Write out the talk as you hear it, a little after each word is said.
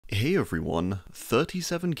Hey everyone,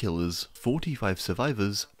 37 killers, 45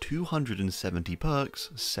 survivors, 270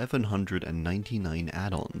 perks, 799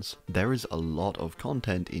 add-ons. There is a lot of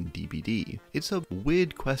content in DbD. It's a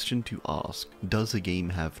weird question to ask. Does a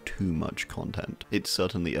game have too much content? It's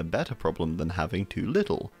certainly a better problem than having too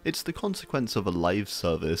little. It's the consequence of a live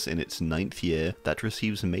service in its 9th year that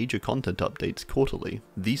receives major content updates quarterly.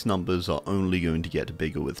 These numbers are only going to get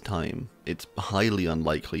bigger with time. It's highly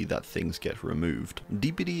unlikely that things get removed.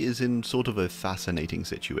 DbD is in sort of a fascinating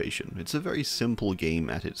situation. It's a very simple game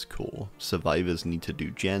at its core. Survivors need to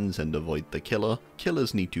do gens and avoid the killer.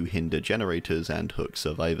 Killers need to hinder generators and hook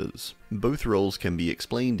survivors. Both roles can be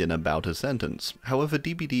explained in about a sentence. However,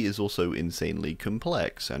 DbD is also insanely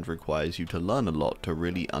complex and requires you to learn a lot to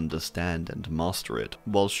really understand and master it.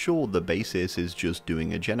 While sure, the basis is just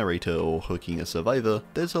doing a generator or hooking a survivor,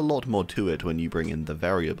 there's a lot more to it when you bring in the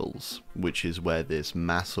variables, which is where this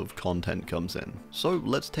massive content comes in. So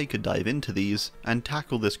let's take a dive into these and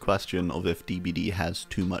tackle this question of if DbD has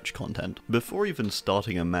too much content. Before even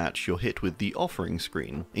starting a match, you're hit with the offering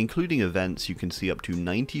screen. Including events, you can see up to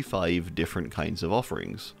 95 different kinds of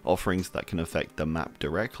offerings. Offerings that can affect the map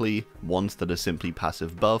directly, ones that are simply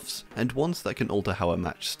passive buffs, and ones that can alter how a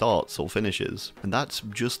match starts or finishes. And that's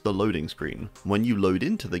just the loading screen. When you load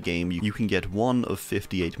into the game, you can get one of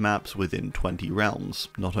 58 maps within 20 rounds.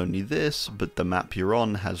 Not only this, but the map you're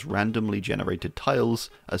on has randomly generated tiles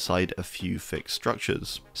aside a few fixed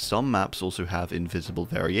structures. Some maps also have invisible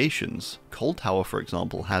variations. Cold Tower, for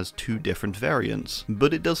example, has 2 different variants,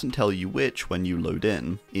 but it doesn't tell you which when you load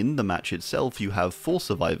in. In the match itself, you have 4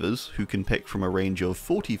 survivors who can pick from a range of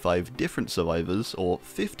 45 different survivors, or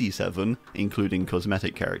 57, including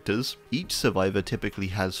cosmetic characters. Each survivor typically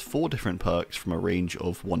has 4 different perks from a range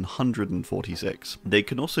of 146. They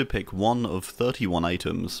can also pick one of 31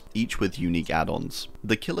 items, each with unique add-ons.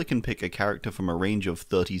 The killer can pick a character from a range of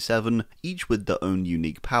 37, each with their own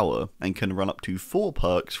unique power, and can run up to 4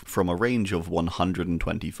 perks from a range of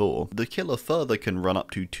 124. The killer further can run up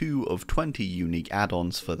to 2 of 20 unique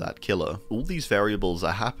add-ons for that killer. All these variables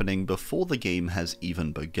are happening before the game has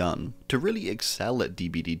even begun. To really excel at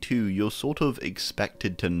DbD2, you're sort of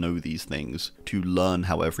expected to know these things, to learn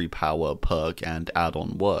how every power, perk, and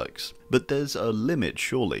add-on works. But there's a limit,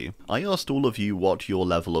 surely. I asked all of you what your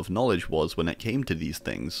level of knowledge was when it came to these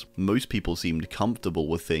things. Most people seemed comfortable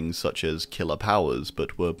with things such as killer powers,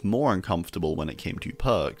 but were more uncomfortable when it came to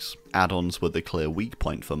perks. Add-ons were the clear weak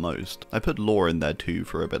point for most. I put lore in there too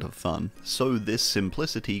for a bit of fun. So this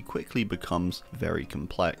simplicity quickly becomes very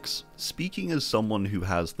complex. Speaking as someone who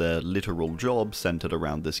has their literal job centered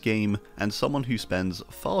around this game, and someone who spends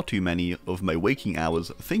far too many of my waking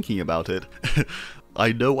hours thinking about it,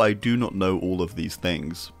 I know I do not know all of these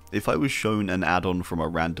things. If I was shown an add-on from a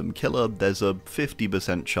random killer, there's a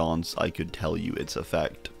 50% chance I could tell you its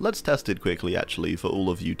effect. Let's test it quickly actually for all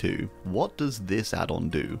of you too. What does this add-on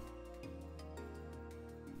do?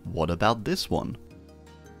 What about this one?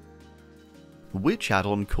 Which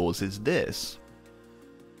add-on causes this?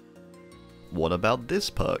 What about this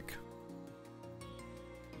perk?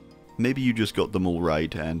 Maybe you just got them all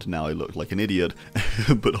right and now I look like an idiot,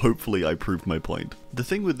 but hopefully I proved my point. The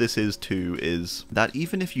thing with this is that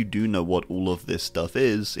even if you do know what all of this stuff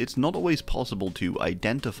is, it's not always possible to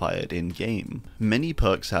identify it in-game. Many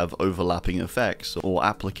perks have overlapping effects or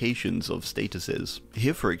applications of statuses.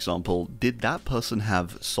 Here for example, did that person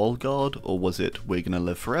have Soul Guard or was it We're Gonna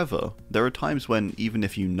Live Forever? There are times when even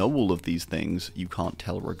if you know all of these things, you can't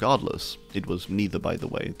tell regardless. It was neither, by the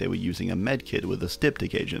way. They were using a medkit with a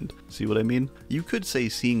styptic agent. See what I mean? You could say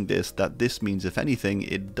seeing this that this means if anything,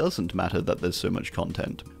 it doesn't matter that there's so much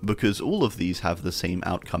content, because all of these have the same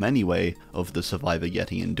outcome anyway of the survivor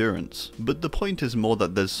getting endurance. But the point is more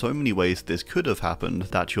that there's so many ways this could have happened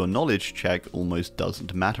that your knowledge check almost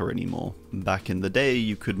doesn't matter anymore. Back in the day,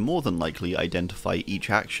 you could more than likely identify each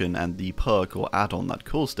action and the perk or add-on that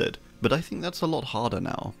caused it. But I think that's a lot harder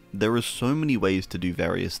now. There are so many ways to do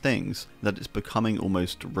various things that it's becoming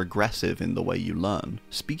almost regressive in the way you learn.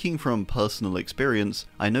 Speaking from personal experience,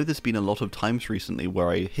 I know there's been a lot of times recently where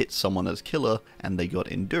I hit someone as killer and they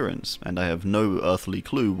got endurance, and I have no earthly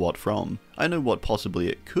clue what from. I know what possibly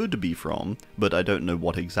it could be from, but I don't know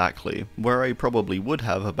what exactly, where I probably would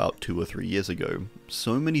have about 2 or 3 years ago.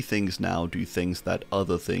 So many things now do things that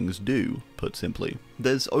other things do, put simply.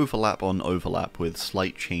 There's overlap on overlap with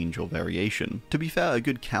slight change or variation. To be fair, a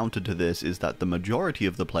good counter counter to this is that the majority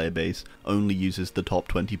of the player base only uses the top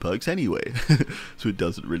 20 perks anyway, so it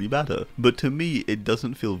doesn't really matter. But to me, it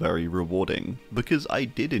doesn't feel very rewarding, because I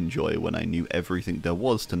did enjoy when I knew everything there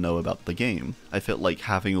was to know about the game. I felt like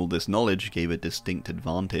having all this knowledge gave a distinct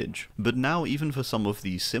advantage. But now, even for some of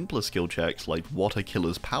the simpler skill checks like what a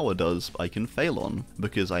killer's power does, I can fail on,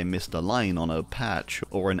 because I missed a line on a patch,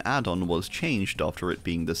 or an add-on was changed after it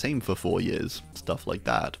being the same for 4 years, stuff like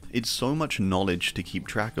that. It's so much knowledge to keep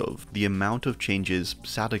track of. The amount of changes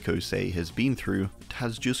Sadako say has been through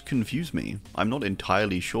has just confused me. I'm not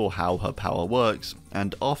entirely sure how her power works,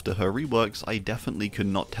 and after her reworks, I definitely could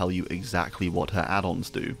not tell you exactly what her add-ons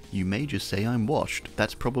do. You may just say I'm washed.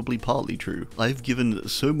 That's probably partly true. I've given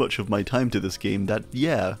so much of my time to this game that,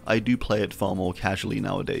 yeah, I do play it far more casually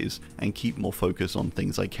nowadays, and keep more focus on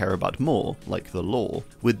things I care about more, like the lore.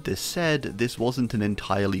 With this said, this wasn't an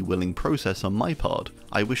entirely willing process on my part.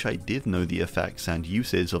 I wish I did know the effects and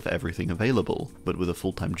uses of everything available, but with a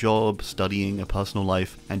full-time job, studying, a personal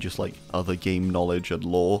life, and just like other game knowledge and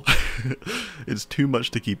lore, it's too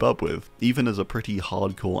much to keep up with, even as a pretty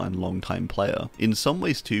hardcore and long-time player. In some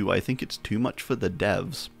ways too, I think it's too much for the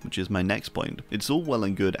devs, which is my next point. It's all well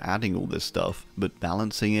and good adding all this stuff, but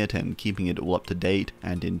balancing it and keeping it all up to date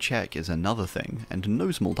and in check is another thing, and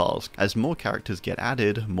no small task. As more characters get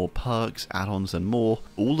added, more perks, add-ons and more,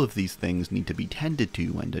 all of these things need to be tended to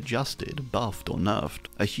and adjusted, buffed or nerfed.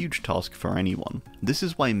 A huge task for anyone. This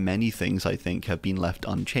is why many things I think have been left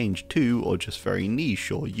unchanged too, or just very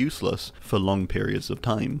niche or useless for long periods of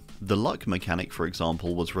time. The luck mechanic, for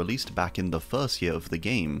example, was released back in the first year of the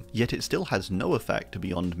game, yet it still has no effect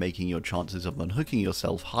beyond making your chances of unhooking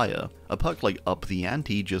yourself higher. A perk like Up the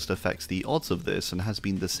Ante just affects the odds of this and has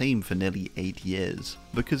been the same for nearly 8 years,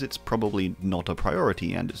 because it's probably not a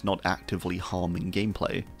priority and it's not actively harming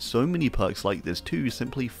gameplay. So many perks like this too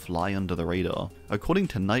simply fly under the radar. According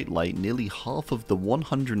to Nightlight, nearly half of the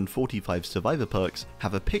 145 survivor perks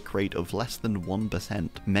have a pick rate of less than 1%.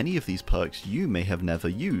 Many of these perks you may have never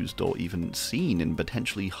used or even seen in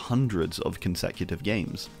potentially hundreds of consecutive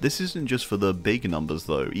games. This isn't just for the big numbers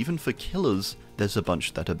though, even for killers, there's a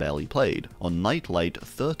bunch that are barely played. On Nightlight,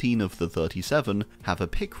 13 of the 37 have a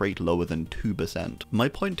pick rate lower than 2%. My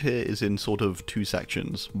point here is in sort of two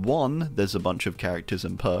sections. One, there's a bunch of characters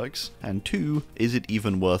and perks, and two, is it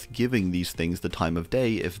even worth giving these things the time of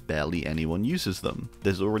day if barely anyone uses them?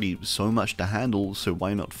 There's already so much to handle, so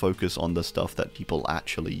why not focus on the stuff that people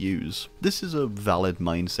actually use? This is a valid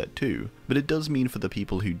mindset too, but it does mean for the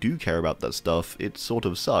people who do care about that stuff, it sort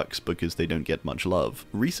of sucks because they don't get much love.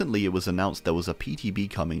 Recently it was announced there was a PTB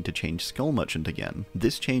coming to change Skull Merchant again,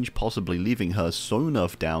 this change possibly leaving her so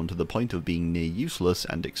nerfed down to the point of being near useless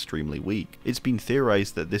and extremely weak. It's been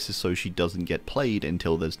theorized that this is so she doesn't get played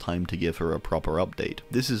until there's time to give her a proper update.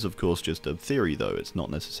 This is of course just a theory though, it's not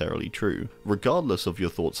necessarily true. Regardless of your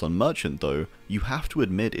thoughts on Merchant though, you have to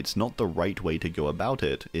admit it's not the right way to go about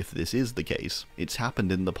it if this is the case. It's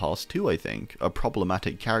happened in the past too, I think. A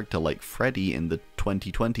problematic character like Freddy in the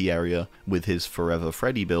 2020 area with his Forever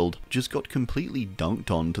Freddy build just got completely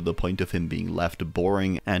dunked on to the point of him being left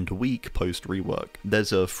boring and weak post rework.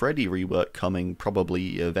 There's a Freddy rework coming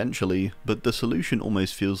probably eventually, but the solution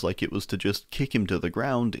almost feels like it was to just kick him to the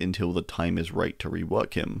ground until the time is right to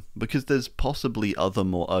rework him, because there's possibly other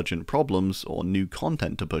more urgent problems or new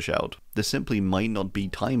content to push out. There simply might not be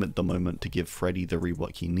time at the moment to give Freddy the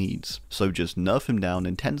rework he needs, so just nerf him down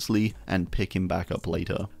intensely and pick him back up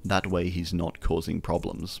later. That way he's not causing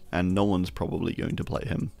problems, and no one's probably going to play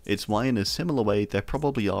him. It's why in a similar way there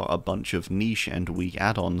probably are a bunch of niche and weak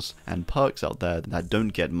add-ons and perks out there that don't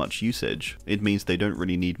get much usage. It means they don't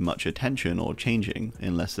really need much attention or changing,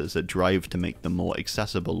 unless there's a drive to make them more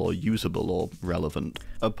accessible or usable or relevant.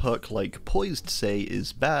 A perk like Poised, say,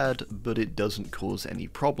 is bad, but it doesn't cause any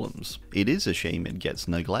problems. It is a shame it gets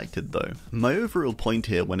neglected though. My overall point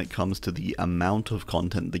here when it comes to the amount of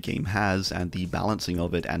content the game has and the balancing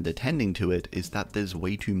of it and attending to it is that there's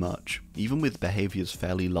way too much. Even with Behaviour's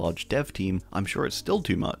fairly large dev team, I'm sure it's still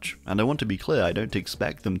too much. And I want to be clear, I don't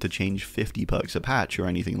expect them to change 50 perks a patch or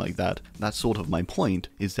anything like that. That's sort of my point,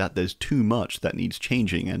 is that there's too much that needs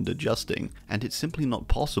changing and adjusting, and it's simply not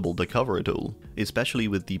possible to cover it all. Especially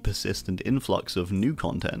with the persistent influx of new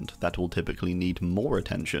content that will typically need more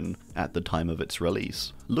attention at the time of its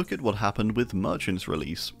release. Look at what happened with Merchant's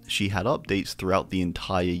release. She had updates throughout the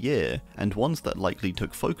entire year, and ones that likely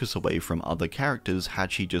took focus away from other characters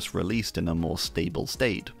had she just released in a more stable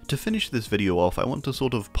state. To finish this video off, I want to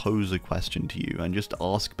sort of pose a question to you and just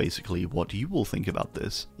ask basically what you all think about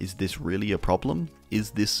this. Is this really a problem?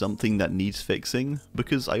 Is this something that needs fixing?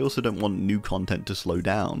 Because I also don't want new content to slow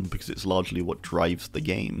down, because it's largely what drives the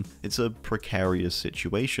game. It's a precarious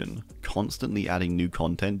situation. Constantly adding new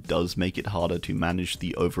content does make it harder to manage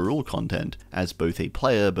the overall content as both a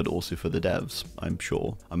player but also for the devs, I'm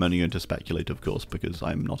sure. I'm only going to speculate, of course, because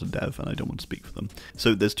I'm not a dev and I don't want to speak for them.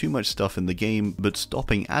 So there's too much stuff in the game, but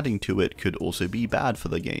stopping adding to it could also be bad for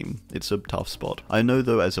the game. It's a tough spot. I know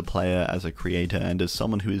though, as a player, as a creator, and as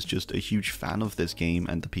someone who is just a huge fan of this game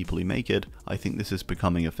and the people who make it, I think this is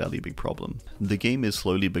becoming a fairly big problem. The game is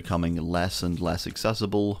slowly becoming less and less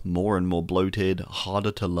accessible, more and more bloated,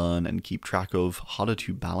 harder to learn and keep track of, harder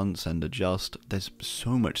to balance and adjust. There's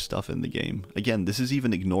so much stuff in the game. Again, this is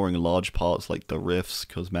even ignoring large parts like the rifts,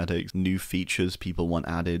 cosmetics, new features people want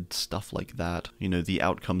added, stuff like that. You know, the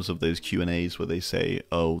outcomes of those Q&As where they say,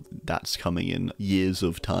 oh, that's coming in years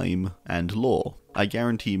of time, and lore. I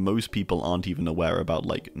guarantee most people aren't even aware about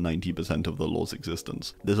like 90% of the lore's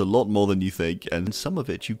existence. There's a lot more than you think, and some of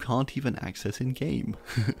it you can't even access in-game.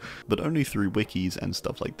 But only through wikis and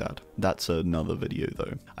stuff like that. That's another video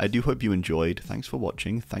though. I do hope you enjoyed. Thanks for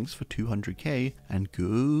watching, thanks for 200k, and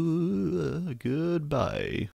goodbye.